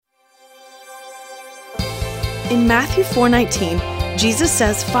In Matthew 4:19, Jesus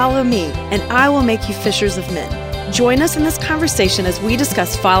says, "Follow me, and I will make you fishers of men." Join us in this conversation as we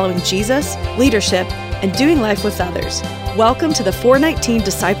discuss following Jesus, leadership, and doing life with others. Welcome to the 419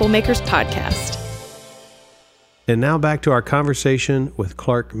 Disciple Makers Podcast. And now back to our conversation with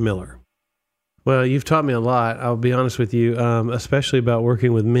Clark Miller. Well, you've taught me a lot, I'll be honest with you, especially about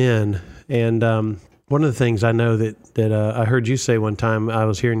working with men. And one of the things I know that I heard you say one time, I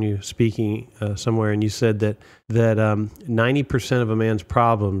was hearing you speaking somewhere, and you said that 90% of a man's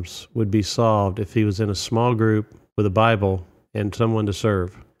problems would be solved if he was in a small group with a Bible and someone to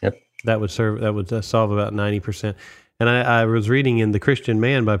serve. Yep. That would solve about 90%. And I was reading in The Christian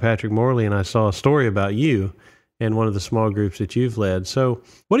Man by Patrick Morley, and I saw a story about you and one of the small groups that you've led. So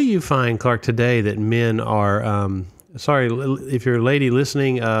what do you find, Clark, today that men are, sorry, if you're a lady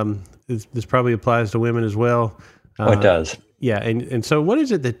listening, this probably applies to women as well. It does. Yeah, and so what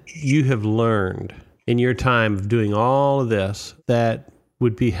is it that you have learned in your time of doing all of this that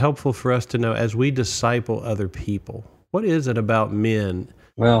would be helpful for us to know as we disciple other people? What is it about men?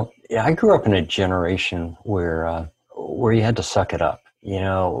 Well, yeah, I grew up in a generation where you had to suck it up. You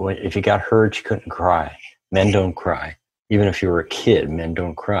know, if you got hurt, you couldn't cry. Men don't cry. Even if you were a kid, men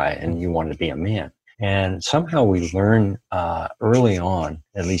don't cry, and you wanted to be a man. And somehow we learn early on,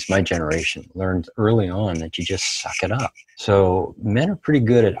 at least my generation, learned early on that you just suck it up. So men are pretty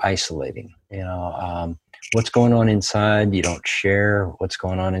good at isolating. You know, what's going on inside, you don't share. What's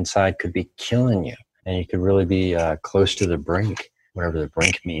going on inside could be killing you. And you could really be close to the brink, whatever the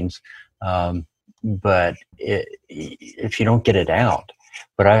brink means. But if you don't get it out.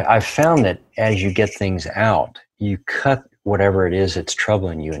 But I've found that as you get things out, you cut whatever it is that's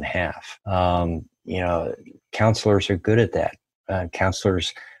troubling you in half. You know, counselors are good at that.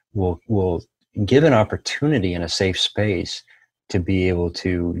 Counselors will give an opportunity in a safe space to be able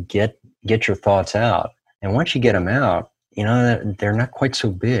to get your thoughts out. And once you get them out, you know, they're not quite so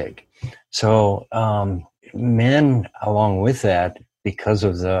big. So men, along with that, because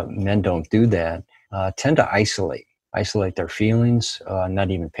of the men don't do that, tend to isolate their feelings, not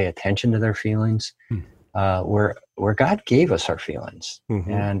even pay attention to their feelings. Where God gave us our feelings.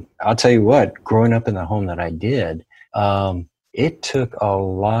 Mm-hmm. And I'll tell you what, growing up in the home that I did, it took a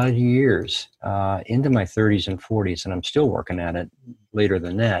lot of years into my 30s and 40s, and I'm still working at it later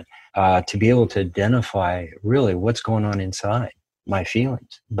than that, to be able to identify really what's going on inside my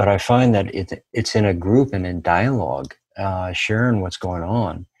feelings. But I find that it's in a group and in dialogue, sharing what's going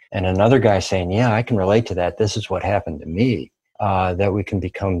on. And another guy saying, yeah, I can relate to that. This is what happened to me. That we can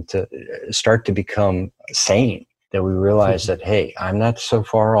start to become sane, that we realize that, hey, I'm not so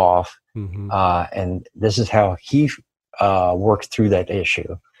far off, and this is how he worked through that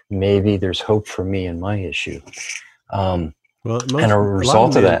issue. Maybe there's hope for me in my issue. And a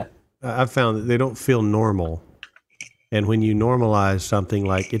result of that, I've found that they don't feel normal. And when you normalize something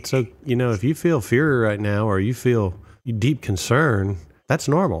like if you feel fear right now or you feel deep concern, that's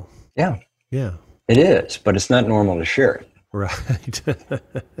normal. Yeah. Yeah. It is, but it's not normal to share it. Right.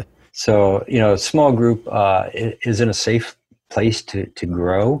 So, you know, a small group is in a safe place to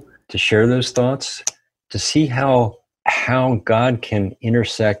grow, to share those thoughts, to see how God can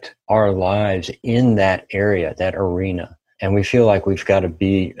intersect our lives in that area, that arena. And we feel like we've got to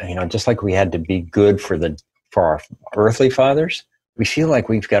be, you know, just like we had to be good for our earthly fathers, we feel like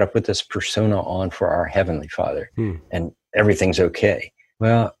we've got to put this persona on for our heavenly Father, and everything's okay.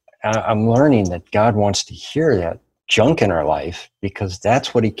 Well, I'm learning that God wants to hear that junk in our life, because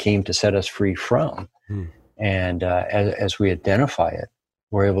that's what he came to set us free from. And as we identify it,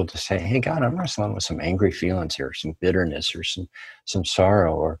 we're able to say, hey, God, I'm wrestling with some angry feelings here, some bitterness or some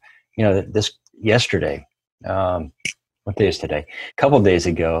sorrow. Or, you know, this yesterday, what day is today? A couple of days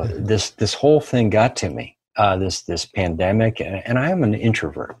ago, this whole thing got to me, this pandemic. And I am an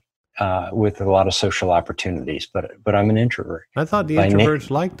introvert with a lot of social opportunities, but I'm an introvert. I thought the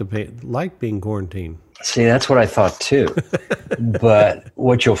introverts liked being quarantined. See, that's what I thought too. But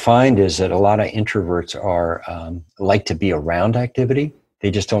what you'll find is that a lot of introverts are like to be around activity.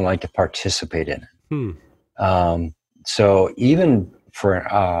 They just don't like to participate in it. So even for,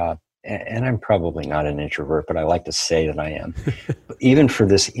 and I'm probably not an introvert, but I like to say that I am. Even for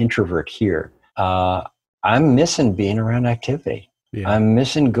this introvert here, I'm missing being around activity. Yeah. I'm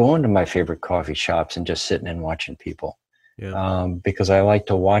missing going to my favorite coffee shops and just sitting and watching people. Yeah. Because I like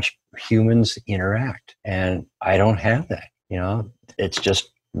to watch humans interact, and I don't have that. You know, it's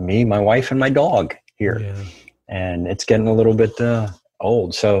just me, my wife, and my dog here, and it's getting a little bit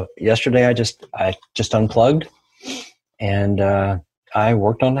old. So yesterday, I just unplugged, and I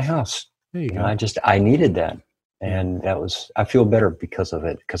worked on the house. There you go. I needed that, and I feel better because of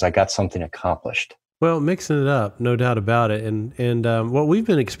it, because I got something accomplished. Well, mixing it up, no doubt about it. And what we've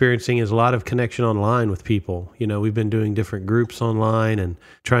been experiencing is a lot of connection online with people. You know, we've been doing different groups online and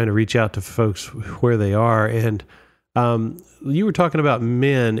trying to reach out to folks where they are. And you were talking about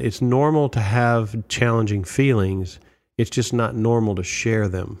men. It's normal to have challenging feelings. It's just not normal to share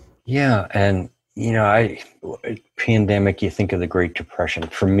them. Yeah, and pandemic, you think of the Great Depression.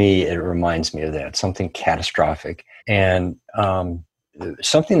 For me, it reminds me of that, something catastrophic. And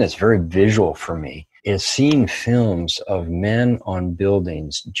something that's very visual for me is seeing films of men on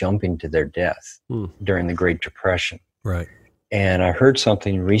buildings jumping to their death during the Great Depression. Right. And I heard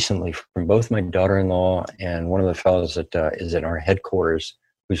something recently from both my daughter-in-law and one of the fellows that is at our headquarters,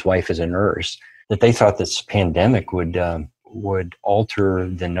 whose wife is a nurse, that they thought this pandemic would alter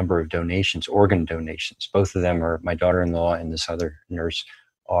the number of donations, organ donations. Both of them are, my daughter-in-law and this other nurse,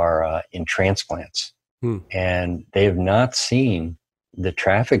 are in transplants. And they have not seen the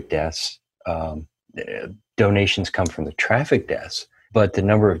traffic deaths. Donations come from the traffic deaths, but the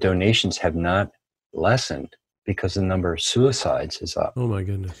number of donations have not lessened because the number of suicides is up. Oh my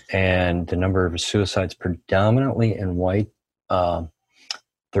goodness. And the number of suicides predominantly in white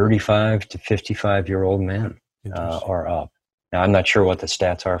 35 to 55-year-old men are up. Now, I'm not sure what the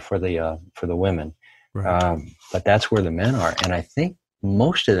stats are for the women, Right. but that's where the men are. And I think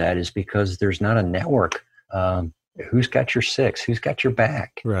most of that is because there's not a network. Who's got your six? Who's got your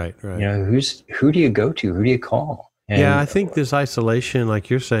back? Right. You know, who do you go to? Who do you call? And yeah, I think this isolation, like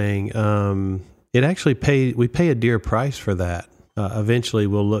you're saying, it actually we pay a dear price for that. Eventually,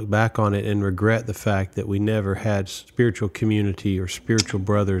 we'll look back on it and regret the fact that we never had spiritual community or spiritual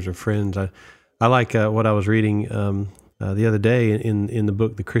brothers or friends. I like what I was reading the other day in the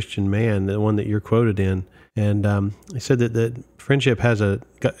book, The Christian Man, the one that you're quoted in. And he said that friendship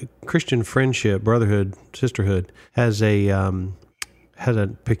Christian friendship, brotherhood, sisterhood, has a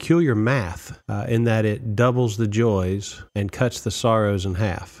peculiar math in that it doubles the joys and cuts the sorrows in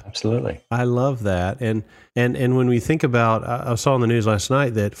half. Absolutely. I love that. And when we think about, I saw on the news last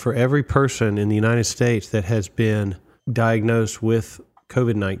night that for every person in the United States that has been diagnosed with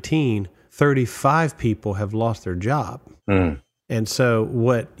COVID-19, 35 people have lost their job. And so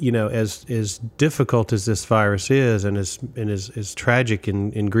what, as difficult as this virus is and as tragic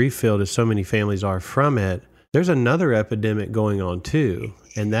and grief-filled as so many families are from it, there's another epidemic going on too,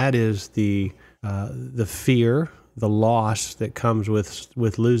 and that is the fear, the loss that comes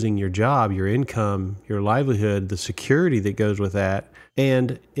with losing your job, your income, your livelihood, the security that goes with that.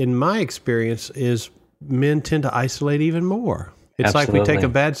 And in my experience is men tend to isolate even more. It's Absolutely. like we take a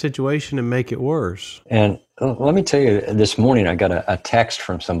bad situation and make it worse. And let me tell you, this morning I got a text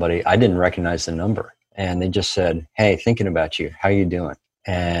from somebody. I didn't recognize the number. And they just said, "Hey, thinking about you. How you doing?"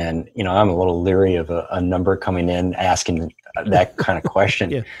 And, I'm a little leery of a number coming in asking that kind of question.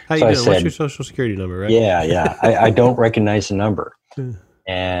 Yeah. How you doing? What's your social security number, right? Yeah. I don't recognize the number.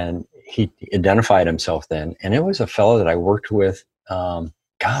 And he identified himself then. And it was a fellow that I worked with, in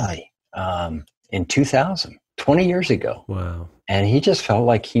 2000, 20 years ago. Wow. And he just felt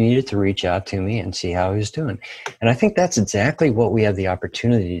like he needed to reach out to me and see how he was doing. And I think that's exactly what we have the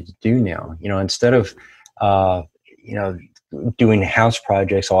opportunity to do now. Instead of, doing house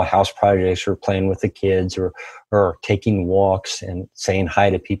projects or playing with the kids or taking walks and saying hi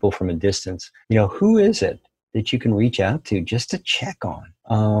to people from a distance, who is it that you can reach out to just to check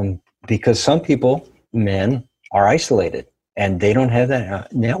on? Because some people, men, are isolated and they don't have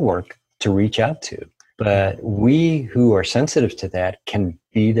that network to reach out to. But we who are sensitive to that can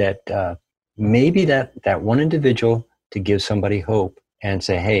be that, maybe that one individual to give somebody hope and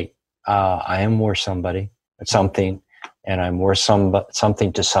say, "Hey, I am worth something, and I'm worth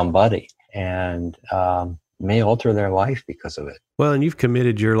something to somebody," and may alter their life because of it. Well, and you've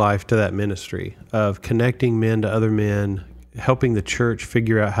committed your life to that ministry of connecting men to other men, helping the church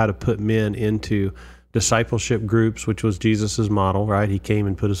figure out how to put men into discipleship groups, which was Jesus's model, right? He came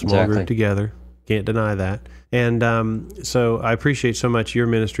and put a small group together. Can't deny that. And so I appreciate so much your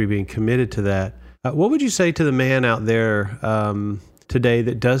ministry being committed to that. What would you say to the man out there today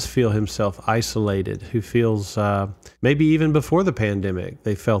that does feel himself isolated, who feels maybe even before the pandemic,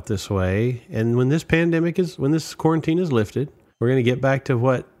 they felt this way? And when this quarantine is lifted, we're going to get back to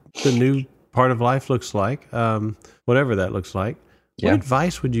what the new part of life looks like, whatever that looks like. Yeah. What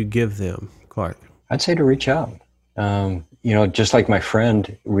advice would you give them, Clark? I'd say to reach out. Just like my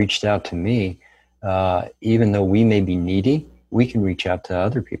friend reached out to me, even though we may be needy, we can reach out to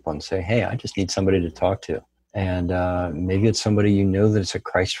other people and say, "Hey, I just need somebody to talk to." And maybe it's somebody that's a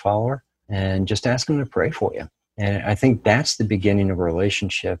Christ follower, and just ask them to pray for you. And I think that's the beginning of a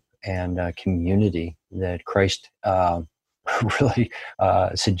relationship and community that Christ really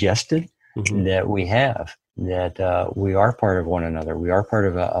suggested. that we have, that we are part of one another. We are part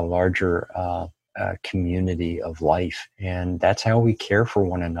of a larger community of life, and that's how we care for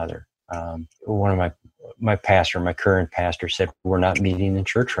one another. One of my current pastor said, we're not meeting in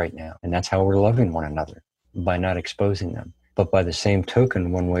church right now, and that's how we're loving one another, by not exposing them. But by the same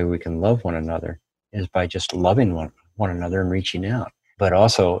token, one way we can love one another is by just loving one another and reaching out. But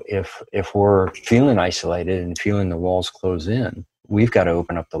also, if we're feeling isolated and feeling the walls close in, we've got to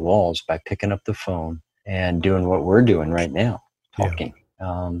open up the walls by picking up the phone and doing what we're doing right now, talking.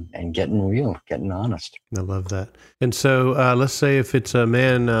 And getting real, getting honest. I love that. And so let's say if it's a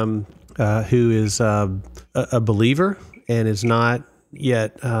man who is a believer and is not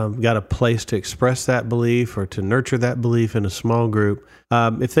yet got a place to express that belief or to nurture that belief in a small group,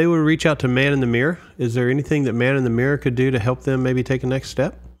 if they would reach out to Man in the Mirror, is there anything that Man in the Mirror could do to help them maybe take a next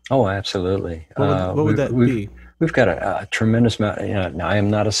step? Oh, absolutely. What would that be? We've got a tremendous amount. Now, I am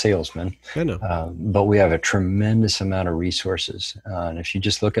not a salesman, I know. But we have a tremendous amount of resources. And if you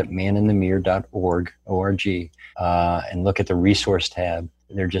just look at maninthemirror.org, O-R-G, and look at the resource tab,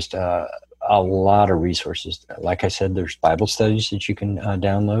 there are just a lot of resources. Like I said, there's Bible studies that you can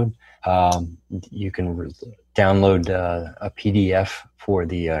download. You can download a PDF for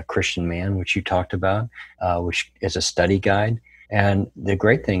the Christian Man, which you talked about, which is a study guide. And the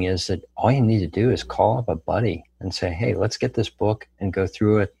great thing is that all you need to do is call up a buddy and say, hey, let's get this book and go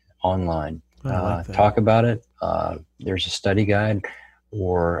through it online. Talk about it. There's a study guide,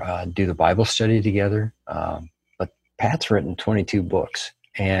 or do the Bible study together. But Pat's written 22 books,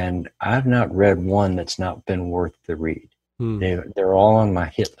 and I've not read one that's not been worth the read. They're all on my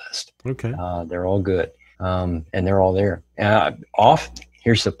hit list. Okay. They're all good. And they're all there.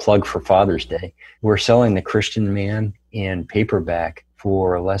 Here's the plug for Father's Day. We're selling The Christian Man in paperback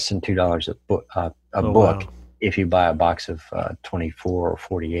for less than $2 a book. Wow. If you buy a box of 24 or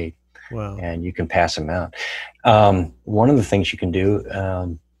 48. Wow. And you can pass them out. One of the things you can do,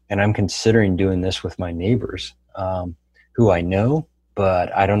 and I'm considering doing this with my neighbors, who I know,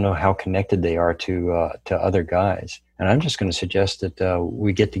 but I don't know how connected they are to other guys. And I'm just going to suggest that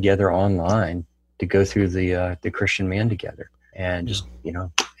we get together online to go through the Christian Man together, and just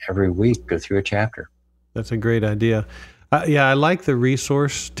every week go through a chapter. That's a great idea. I like the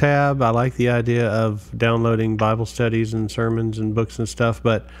resource tab. I like the idea of downloading Bible studies and sermons and books and stuff.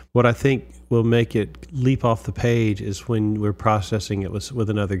 But what I think will make it leap off the page is when we're processing it with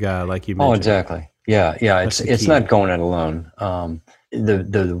another guy, like you mentioned. Oh, exactly. Yeah. It's not going it alone.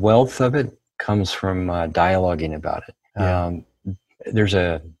 The wealth of it comes from dialoguing about it. Yeah. There's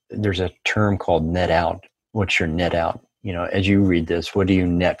a term called net out. What's your net out? As you read this, what do you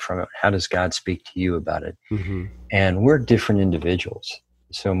net from it? How does God speak to you about it? Mm-hmm. And we're different individuals.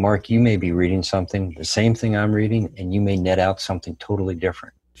 So, Mark, you may be reading something, the same thing I'm reading, and you may net out something totally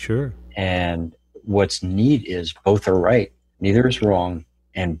different. Sure. And what's neat is both are right. Neither is wrong.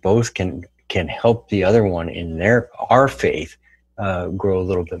 And both can help the other one in our faith grow a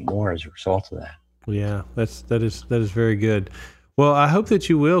little bit more as a result of that. Yeah, that is very good. Well, I hope that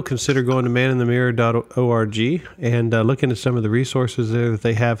you will consider going to maninthemirror.org and looking at some of the resources there that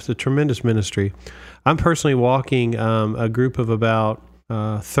they have. It's a tremendous ministry. I'm personally walking a group of about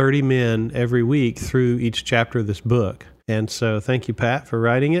 30 men every week through each chapter of this book. And so thank you, Pat, for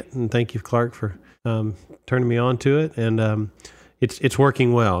writing it, and thank you, Clark, for turning me on to it. And it's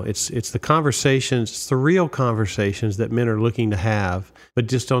working well. It's the conversations, it's the real conversations that men are looking to have, but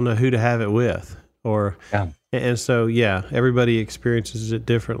just don't know who to have it with. And so, everybody experiences it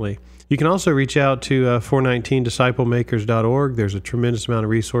differently. You can also reach out to 419disciplemakers.org. There's a tremendous amount of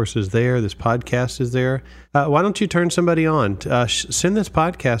resources there. This podcast is there. Why don't you turn somebody on? Send this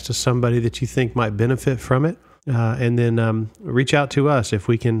podcast to somebody that you think might benefit from it, and then reach out to us if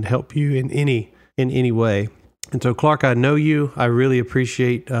we can help you in any way. And so, Clark, I know you. I really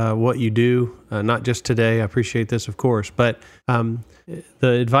appreciate what you do, not just today. I appreciate this, of course. But the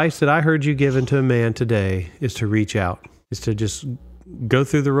advice that I heard you given to a man today is to reach out, is to just go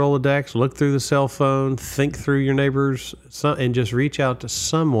through the Rolodex, look through the cell phone, think through your neighbors, and just reach out to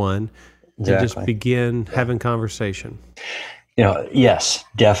someone and just begin having conversation. Yes,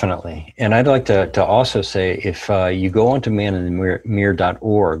 definitely. And I'd like to also say, if you go onto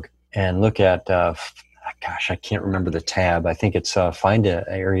maninthemirror.org and look at I can't remember the tab. I think it's find an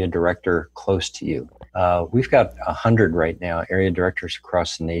area director close to you. We've got 100 right now, area directors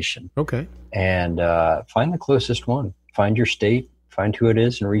across the nation. Okay. And find the closest one. Find your state, find who it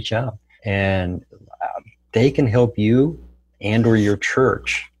is, and reach out. And they can help you and or your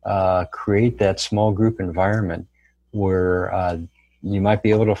church create that small group environment where you might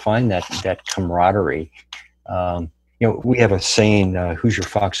be able to find that camaraderie. we have a saying, who's your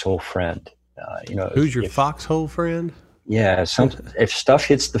foxhole friend? Who's your foxhole friend? Yeah. If stuff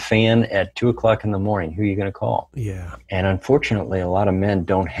hits the fan at 2:00 in the morning, who are you going to call? Yeah. And unfortunately, a lot of men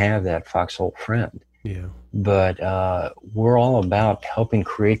don't have that foxhole friend. Yeah. But we're all about helping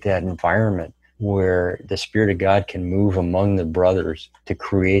create that environment where the Spirit of God can move among the brothers to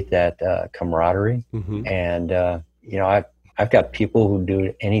create that camaraderie. Mm-hmm. And, I've got people who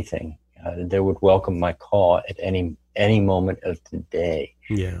do anything. They would welcome my call at any moment of the day.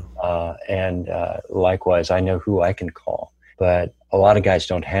 Yeah. And likewise, I know who I can call. But a lot of guys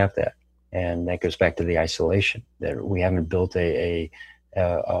don't have that. And that goes back to the isolation, that we haven't built a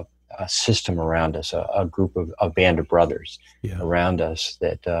system around us, a band of brothers around us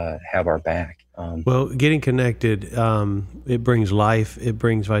that have our back. Well, getting connected, it brings life, it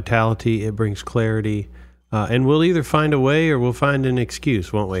brings vitality, it brings clarity, and we'll either find a way or we'll find an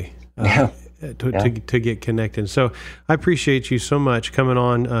excuse, won't we? To get connected. So I appreciate you so much coming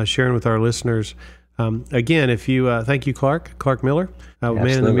on, sharing with our listeners. Again, if you thank you, Clark Miller, Man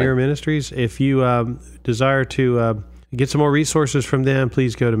in the Mirror Ministries. If you desire to get some more resources from them,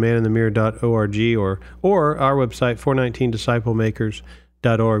 please go to maninthemirror.org or our website,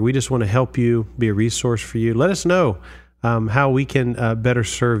 419disciplemakers.org. We just want to help you, be a resource for you. Let us know how we can better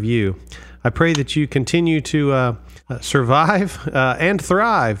serve you. I pray that you continue to survive and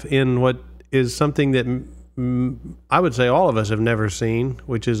thrive in what is something that I would say all of us have never seen,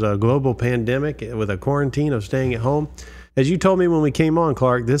 which is a global pandemic with a quarantine of staying at home. As you told me when we came on,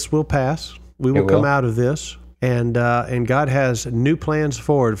 Clark, this will pass. We will come out of this. And God has new plans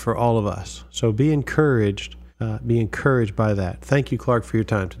forward for all of us. So be encouraged. Be encouraged by that. Thank you, Clark, for your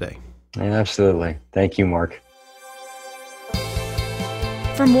time today. Absolutely. Thank you, Mark.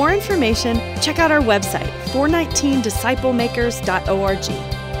 For more information, check out our website,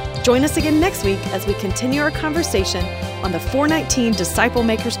 419disciplemakers.org. Join us again next week as we continue our conversation on the 419 Disciple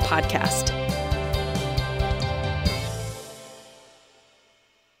Makers podcast.